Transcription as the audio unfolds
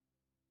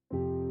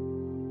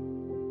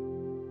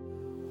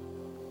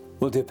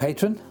Well, dear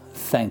patron,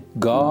 thank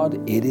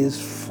God it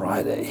is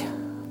Friday.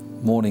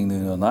 Morning,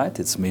 noon, or night,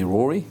 it's me,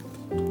 Rory.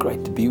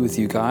 Great to be with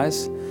you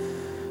guys.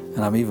 And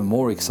I'm even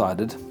more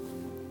excited,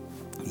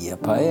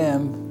 yep I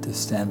am, to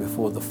stand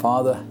before the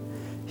Father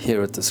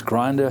here at this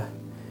grinder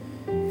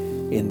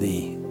in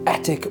the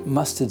attic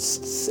mustard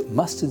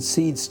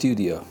seed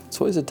studio.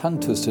 It's always a tongue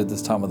twister at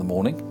this time of the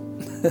morning.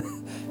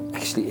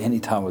 Actually,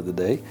 any time of the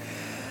day.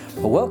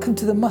 Well, welcome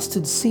to the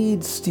Mustard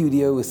Seed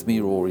Studio with me,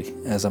 Rory,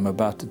 as I'm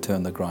about to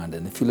turn the grinder.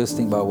 And if you're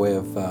listening by way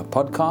of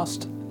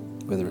podcast,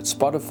 whether it's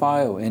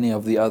Spotify or any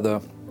of the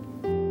other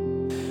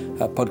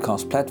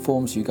podcast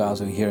platforms, you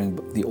guys are hearing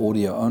the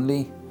audio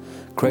only.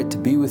 Great to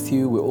be with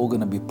you. We're all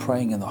going to be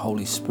praying in the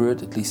Holy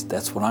Spirit. At least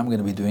that's what I'm going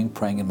to be doing,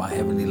 praying in my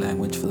heavenly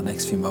language for the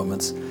next few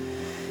moments.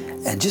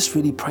 And just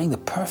really praying the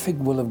perfect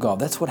will of God.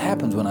 That's what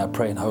happens when I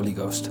pray in Holy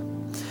Ghost.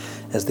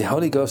 As the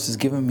Holy Ghost has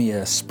given me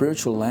a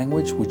spiritual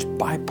language which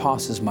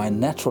bypasses my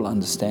natural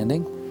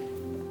understanding,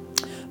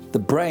 the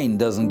brain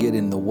doesn't get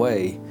in the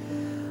way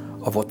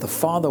of what the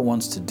Father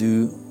wants to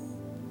do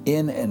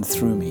in and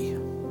through me,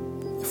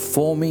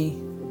 for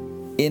me,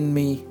 in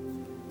me,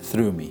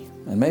 through me.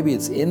 And maybe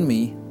it's in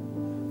me,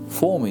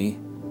 for me,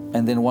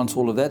 and then once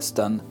all of that's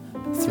done,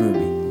 through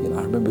me.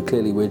 I remember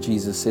clearly where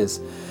Jesus says,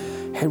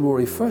 "Hey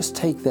Rory, first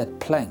take that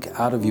plank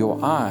out of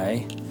your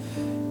eye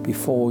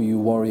before you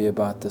worry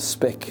about the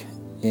speck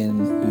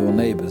in your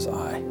neighbor's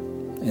eye."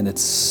 And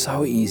it's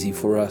so easy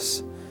for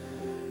us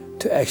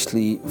to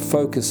actually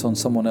focus on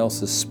someone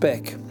else's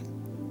speck.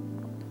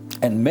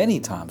 And many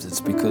times it's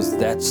because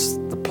that's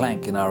the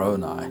plank in our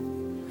own eye.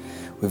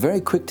 We're very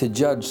quick to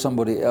judge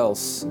somebody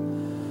else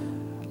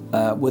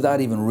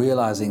without even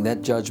realizing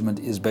that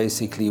judgment is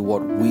basically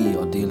what we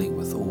are dealing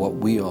with or what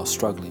we are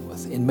struggling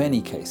with in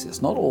many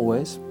cases. Not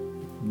always,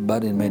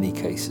 but in many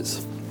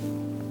cases.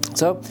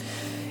 So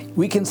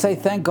we can say,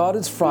 thank God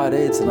it's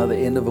Friday. It's another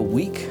end of a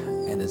week,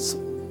 and it's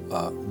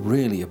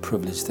really a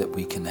privilege that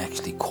we can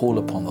actually call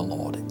upon the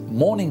Lord.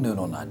 Morning, noon,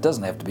 or night. It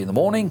doesn't have to be in the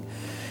morning.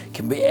 It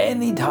can be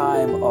any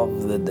time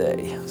of the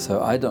day.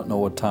 So I don't know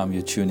what time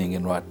you're tuning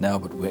in right now,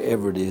 but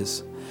wherever it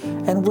is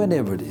and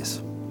whenever it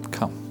is,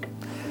 come.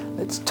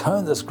 Let's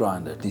turn this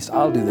grinder. At least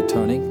I'll do the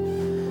turning,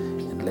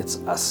 and let's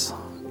us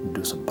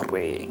do some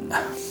praying.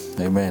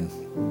 Amen.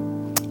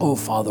 Oh,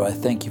 Father, I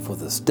thank you for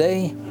this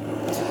day.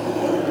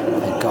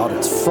 Thank God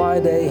it's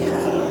Friday.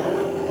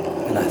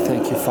 And I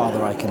thank you,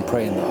 Father, I can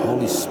pray in the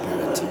Holy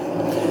Spirit.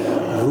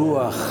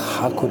 Ruach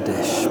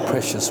HaKodesh,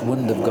 precious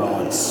wind of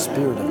God,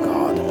 Spirit of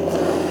God.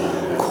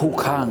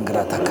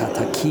 Kukangra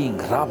takata king,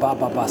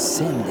 Rabababa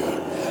Sende,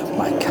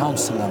 my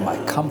counselor, my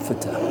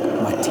comforter,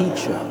 my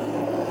teacher.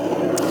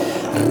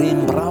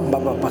 Rimbramba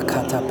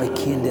Bakata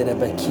Bekinde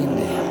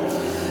Rebekinde.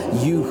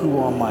 You who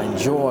are my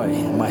joy,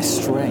 my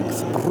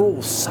strength,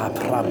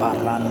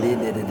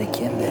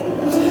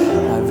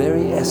 my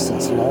very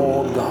essence,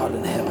 Lord God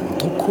in heaven.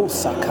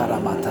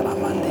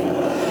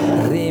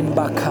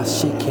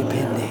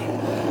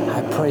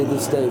 I pray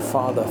this day,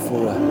 Father,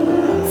 for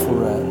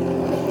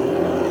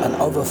an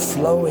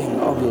overflowing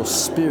of your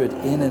Spirit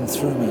in and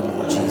through me,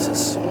 Lord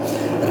Jesus.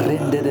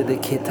 Rependere de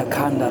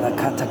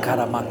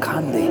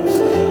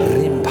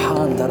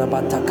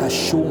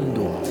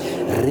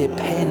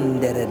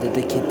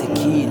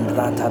ketekin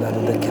ratara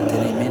de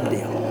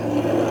ketenemende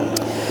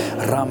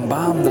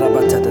rambandra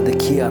batata de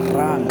kia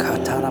ranka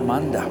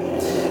taramanda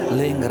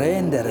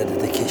lengrendere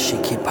de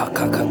keshiki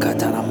pakaka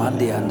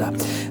kataramandi anda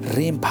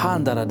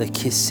rimpandara de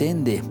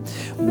kisende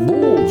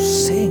bu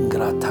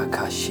sengra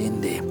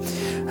takashinde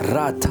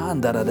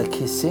ratandara de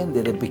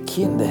kisende de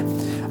bikinde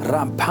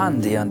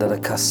rampandi anda de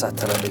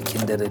kasatara de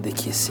kindere de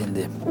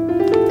kisende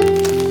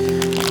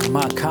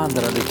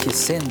makandra de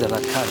kisende la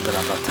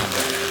kandra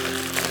batanda.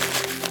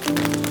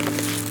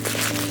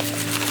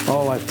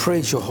 Oh, I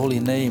praise your holy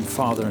name,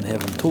 Father in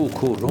heaven. Tu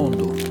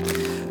kurondo,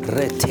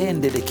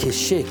 retende de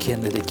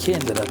keshekende de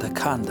kendera de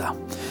kanda,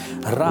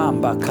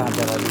 ramba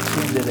kandara de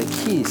kendere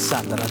ki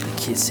sandara de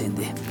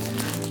kisende,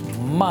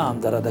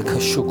 mandara de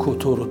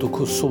kashukutoro de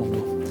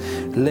kusundo,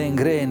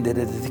 lengrende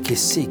de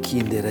kisiki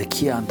indere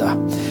kianda,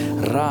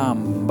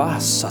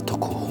 rambasa to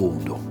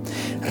kuhundo,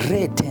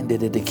 retende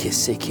de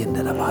kisiki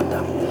indere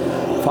banda.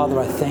 Father,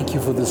 I thank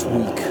you for this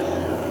week,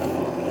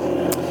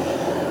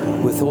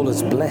 with all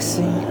its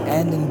blessing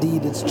and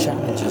indeed its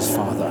challenges,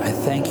 Father. I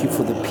thank you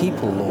for the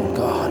people, Lord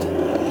God,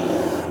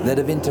 that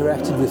have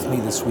interacted with me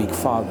this week,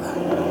 Father.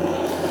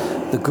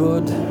 The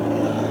good,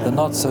 the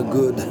not so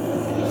good.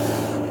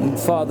 And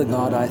Father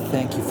God, I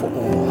thank you for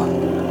all.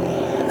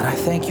 And I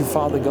thank you,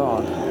 Father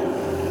God,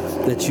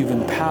 that you've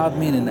empowered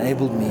me and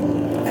enabled me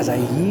as I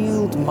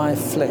yield my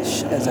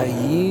flesh, as I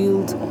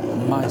yield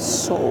my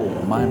soul,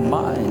 my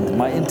mind,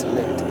 my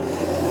intellect,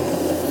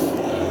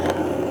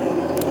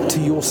 to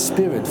your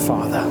Spirit,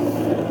 Father.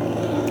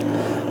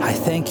 I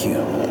thank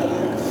you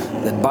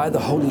that by the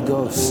Holy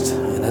Ghost,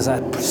 and as I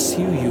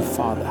pursue you,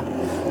 Father,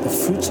 the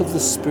fruits of the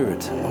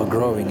Spirit are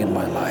growing in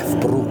my life.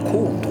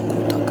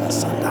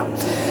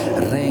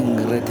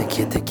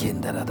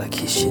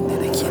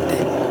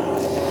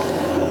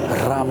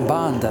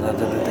 Rambandara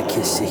da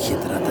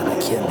kisikidra da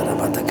kendra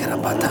batakara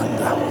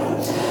batanda.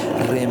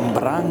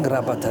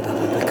 Rembrangra batara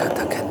da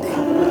katakande.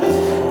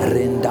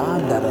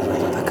 Rendandara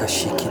da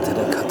kashikita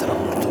da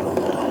katramuturo.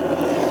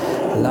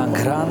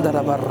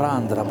 Langrandara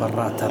barrandra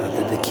barratara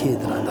da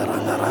kidra da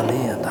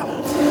ranaraleanda.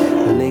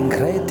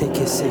 Lengrete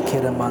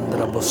kisekira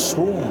mandra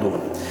bosundo.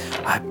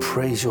 I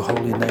praise your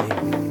holy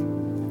name.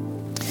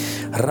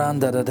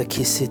 Randara da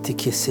kisiti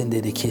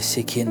kisende de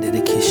kisikende de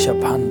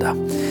kishapanda.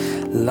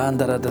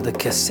 Landara da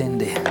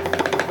kisende.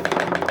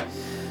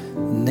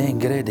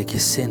 Nengre de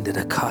kisende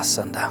da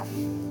kasanda.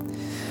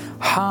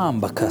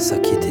 Hamba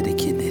kasakiti de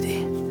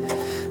kindiri.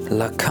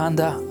 La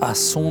kanda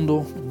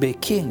asundo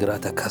bekingra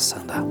da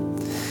kasanda.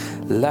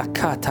 La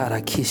katara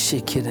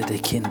kishikire de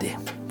kinde.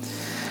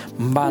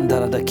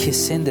 Mandara da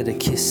kisende de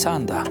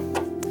kisanda.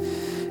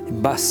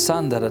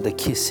 Basandara da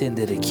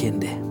kisende de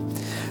kinde.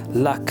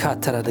 La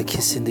katara da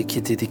kisende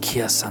kiti de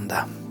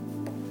kiasanda.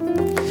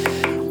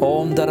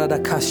 Ondara da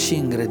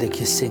kashingre de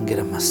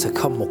kisengre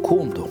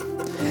masakamokundo.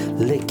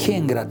 Le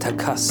kengra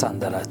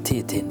takasandara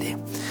titinde.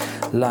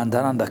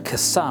 Landaranda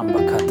kasamba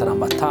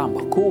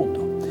kataramatamba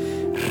kundo.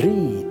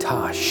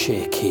 Rita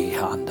sheki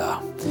handa.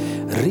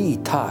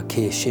 Rita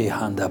keshe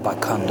handa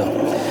bakando.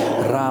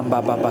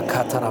 Ramba baba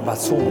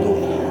katarabasundo.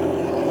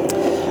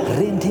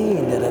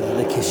 Rindine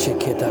da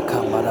kesheketa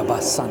kamara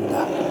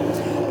basanda.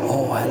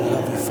 Oh, I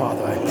love you,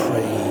 Father. I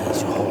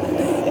praise your holy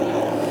name.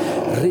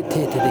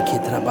 Ritete de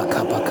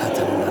kitrabakaba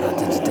katarana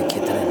de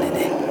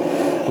kitrenede.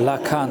 La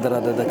kandra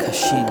da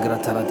kashingra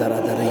taradara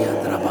da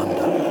riandra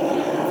banda.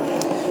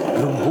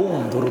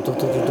 Rumbundo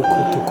rututu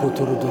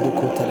kuturu du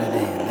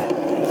kutarene.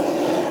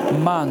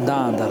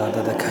 Mandandara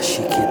da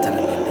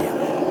kashikitrenede.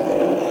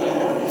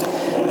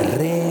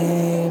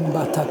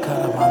 Remba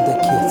takaramanda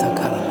kieta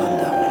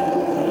karamanda.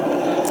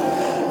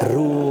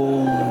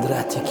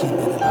 Rundrati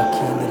kindere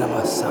bakindere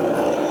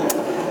basanda.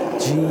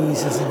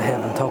 Jesus in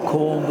heaven,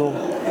 takondo,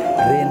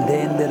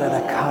 rendende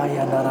la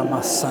kaya nara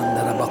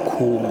masanda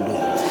bakundo,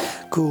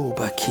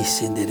 guba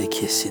kisindere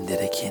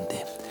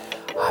kinde.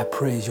 I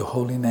praise your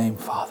holy name,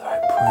 Father. I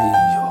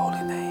praise your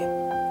holy name.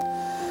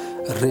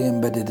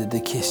 Rembe de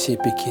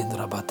kishipi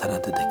kindra batara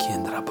de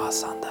kindra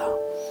basanda.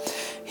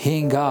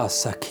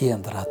 Hingasa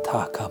kindra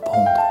taka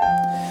pondo.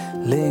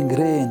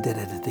 Lengrende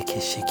de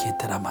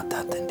kishikitra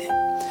matatende.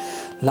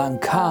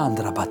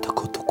 Lankandra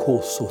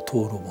batakotokoso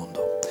toro mundo.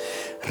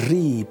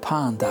 Ri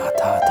panda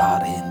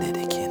tatarende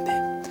de kinde.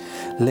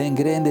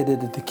 Lengrende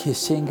de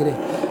kishengre.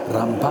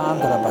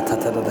 Rambandra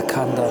batata de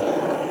kanda.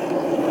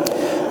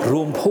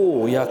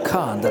 Rumpo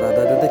yakandra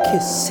de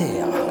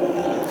kisea.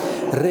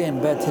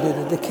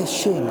 Rembetere de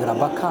kishengra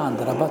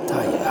bakandra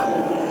bataya.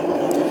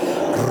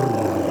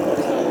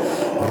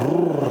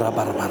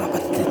 Rabarbara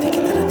batete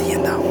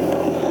kitredienda.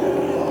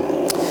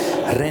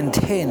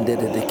 Rentende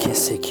de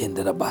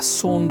kisekindra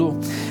basundo.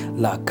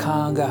 La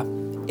kanga.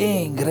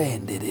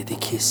 Engrende de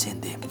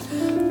kisende.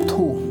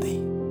 Tundi.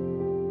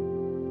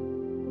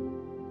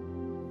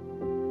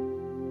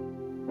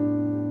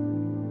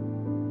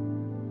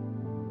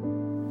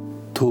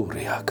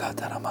 Turia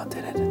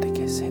kataramatere de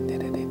kisende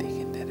de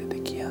kindere de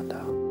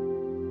kianda.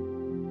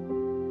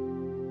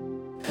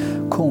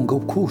 Kongo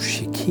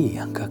kushi ki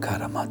anka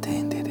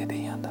karamatende de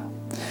yanda.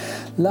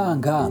 La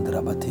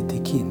angandra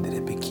batete kindere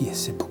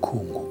bekiese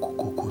bukungu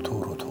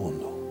kukuturo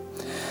tondo.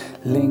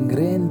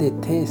 Lengrende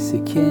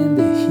tese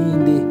kende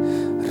hindi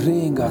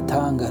renga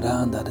tanga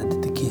randa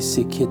de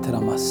kisi kitra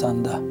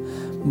masanda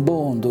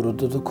bondoro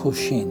de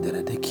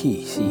koshindere de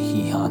kisi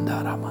hi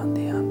handa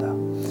ramande anda.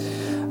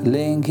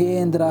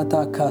 Lengendra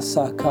ta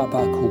kasa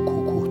kaba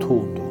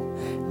kukutundo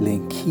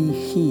lenki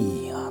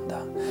hi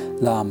anda.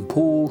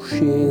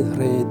 Lampushe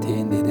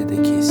retende de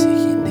kisi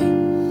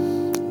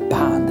hindi.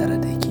 Pandara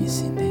de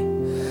kisinde.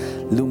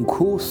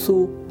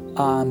 Lunkusu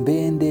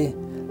ambende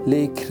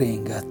le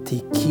krenga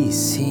tiki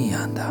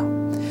sianda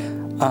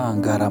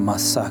angara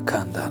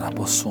masakanda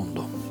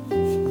rabosundo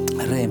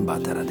remba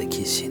tara de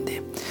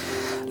kisinde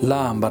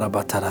lambara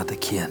batara de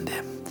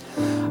kiende.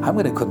 I'm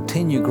going to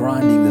continue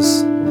grinding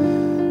this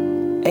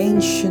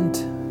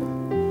ancient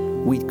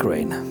wheat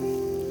grain.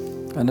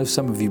 I know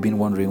some of you have been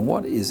wondering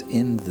what is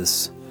in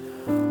this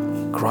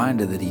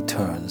grinder that he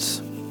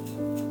turns,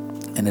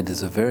 and it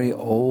is a very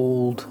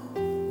old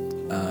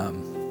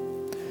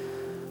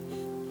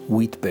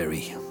wheat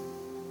berry.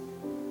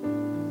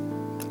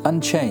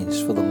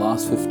 Unchanged for the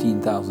last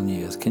 15,000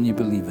 years. Can you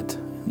believe it?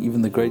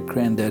 Even the great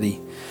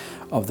granddaddy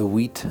of the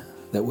wheat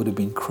that would have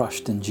been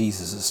crushed in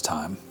Jesus'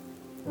 time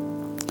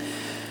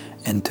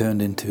and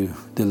turned into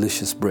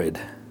delicious bread.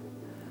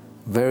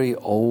 Very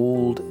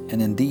old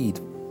and indeed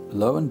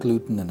low in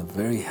gluten and a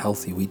very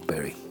healthy wheat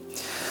berry.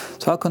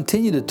 So I'll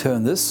continue to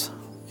turn this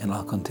and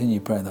I'll continue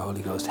praying the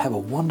Holy Ghost. Have a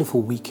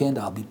wonderful weekend.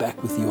 I'll be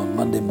back with you on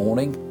Monday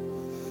morning.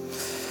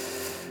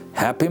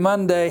 Happy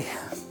Monday.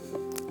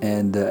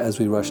 And as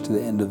we rush to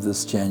the end of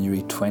this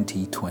January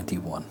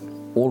 2021,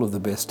 all of the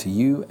best to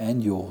you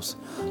and yours.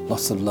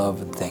 Lots of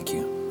love and thank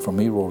you. From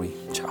me, Rory.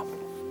 Ciao.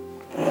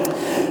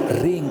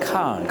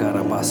 Rinkan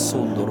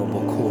garabasundo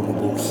robo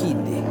korobo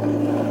hindi.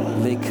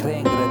 Le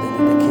krengre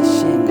de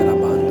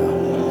kishengraba.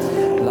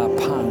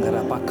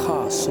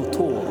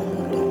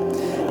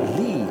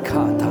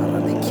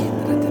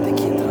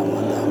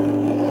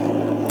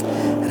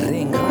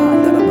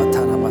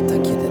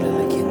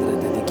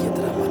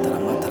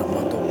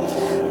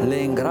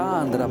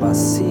 ingrandra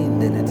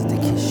basinde le te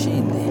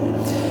kishinde.